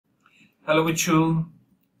Hello, Vichu.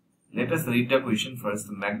 Let us read the question first.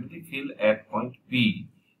 The magnetic field at point P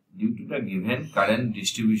due to the given current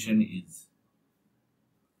distribution is.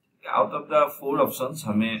 Out of the four options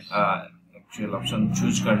हमें actual option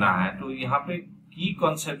choose करना है. तो यहाँ पे key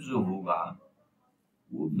concept जो होगा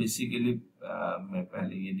वो basically मैं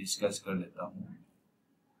पहले ये discuss कर लेता हूँ.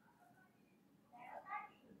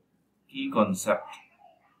 Key concept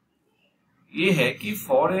ये है कि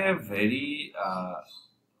for a very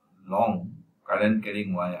long current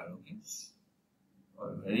carrying wire, okay, or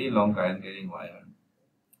very long current carrying wire,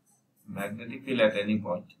 magnetic field at any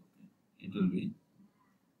point, it will be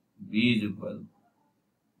B is equal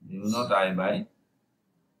mu naught I by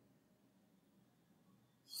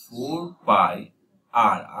 4 pi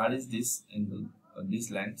R. R is this angle or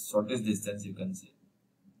this length, shortest distance you can say.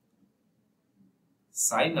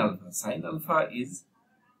 Sin alpha. Sin alpha is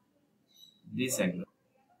this angle.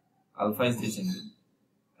 Alpha is this angle.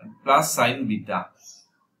 And plus sin beta.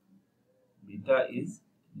 Beta is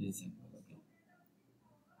this angle. Okay.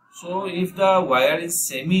 So if the wire is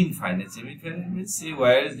semi-infinite, semi-infinite means say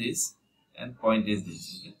wire is this and point is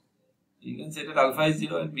this. Okay. You can say that alpha is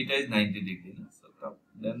 0 and beta is 90 degree. So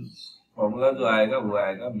then formula जो आएगा वो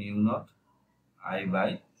आएगा mu naught I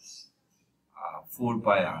by 4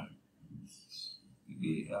 pi R.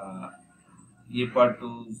 क्योंकि ये part तो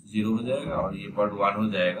 0 हो जाएगा और ये पार्ट 1 हो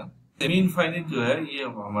जाएगा. सेमी इनफाइनाइट जो है ये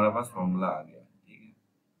हमारे पास फॉर्मूला आ गया. ठीक है.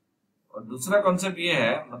 और दूसरा कॉन्सेप्ट ये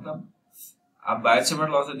है, मतलब आप बायसेवर्ट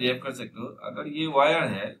लॉ से डिराइव कर सकते हो. अगर ये वायर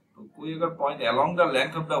है तो कोई अगर point along the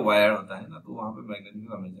length of the wire होता है ना, तो वहां पे मैग्नेटिक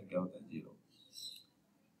फील्ड हमेशा क्या होता है, 0.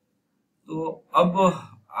 तो अब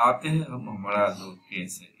आते हैं हम हमारा जो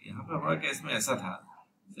केस है. यहाँ पे हमारा केस में ऐसा था,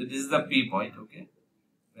 this is the P point. Okay,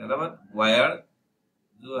 पहला बात वायर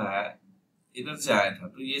जो है इधर से आया था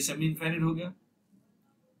तो ये सेमी इनफाइनाइट हो गया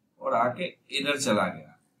और आके इधर चला गया.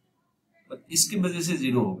 बट इसकी वजह से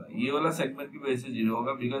 0 होगा, ये वाला सेगमेंट की वजह से 0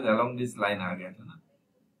 होगा बिकॉज अलोंग दिस लाइन आ गया था ना.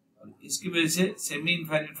 और इसकी वजह से सेमी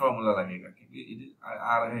इनफाइनाइट फॉर्मूला लगेगा क्योंकि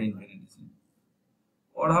आ रहा है इनफाइनाइट से.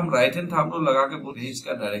 और हम राइट हैंड थंब रूल लगा के बोलते हैं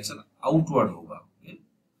इसका डायरेक्शन आउटवर्ड होगा. okay?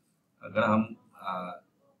 अगर हम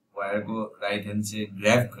वायर को राइट हैंड से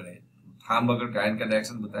ग्रैब करें, थंब अगर काइंड का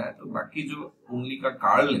डायरेक्शन बताया तो बाकी जो उंगली का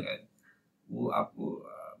कार्ल है वो आपको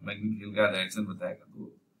मैग्नेटिक फील्ड का डायरेक्शन बताएगा.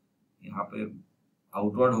 तो यहाँ पे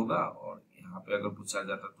आउटवर्ड होगा और यहाँ पे अगर पूछा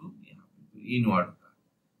जाता तो यहाँ पे तो इनवर्ड होता.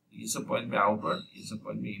 ये सब पॉइंट में आउटवर्ड, ये सब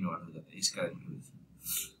पॉइंट में इनवर्ड हो जाता है इसका.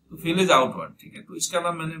 तो फील्ड इज आउटवर्ड. ठीक है, तो इसका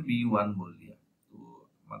नाम मैंने B1 बोल दिया. तो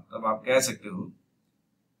मतलब आप कह सकते हो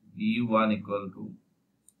B1 equal to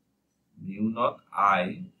mu naught I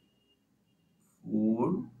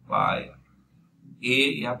 4 pi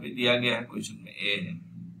A. यहाँ पे दिया गया है क्वेश्चन में A है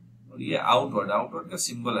और ये आउटवर्ड. आउटवर्ड का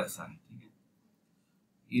सिंबल ऐसा है. ठीक है,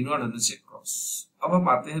 इनवर्ड होने से क्रॉस. अब हम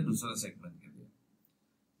आते हैं दूसरा सेगमेंट के लिए.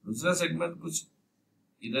 दूसरा सेगमेंट कुछ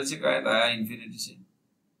इधर से करंट आया इंफिनिटी से,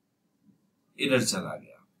 इधर चला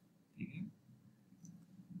गया. ठीक है,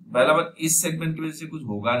 पहला बात इस सेगमेंट की वजह से कुछ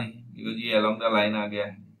होगा नहीं बिकॉज ये अलोंग द लाइन आ गया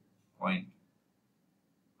है पॉइंट.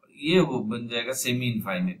 ये वो बन जाएगा सेमी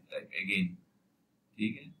इनफाइनाइट टाइप अगेन.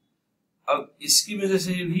 ठीक है, अब इसकी वजह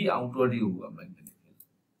से भी आउटवर्ड ही होगा मैग्नेटिक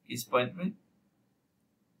फील्ड. इस पॉइंट में,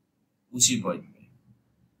 उसी पॉइंट में,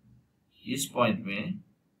 इस पॉइंट में,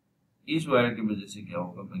 इस वायर की वजह से क्या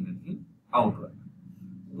होगा, मैग्नेटिक फील्ड आउटवर्ड.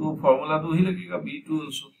 तो फॉर्मूला तो ही लगेगा B2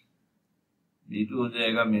 ऑल्सो. B2 हो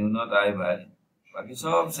जाएगा म्यू नॉट I बाय, बाकी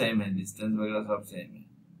सब सेम है, डिस्टेंस वगैरह सब सेम है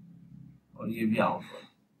और ये भी आउटवर्ड.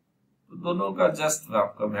 तो दोनों का जस्ट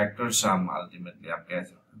आपका वेक्टर सम अल्टीमेटली आप कह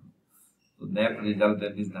सकते हो. तो net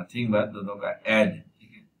resultant is nothing but दोनों का एड.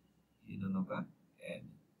 ठीक है, ये दोनों का add.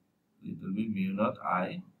 It will be mu naught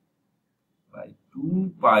I bye 2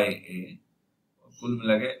 pi A और कुल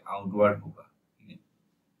मिला के आउटवर्ड होगा. ठीक है,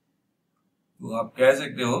 तो आप कह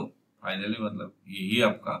सकते हो फाइनली मतलब यही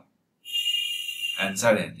आपका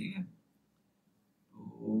आंसर है. ठीक है,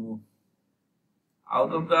 तो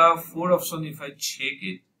out of the 4 option if I check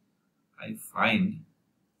it I find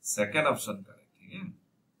second option correct. ठीक है,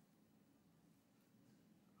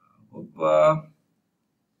 hope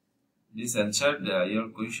this answered your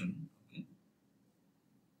question. Okay,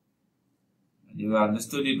 and you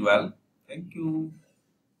understood it well. Thank you.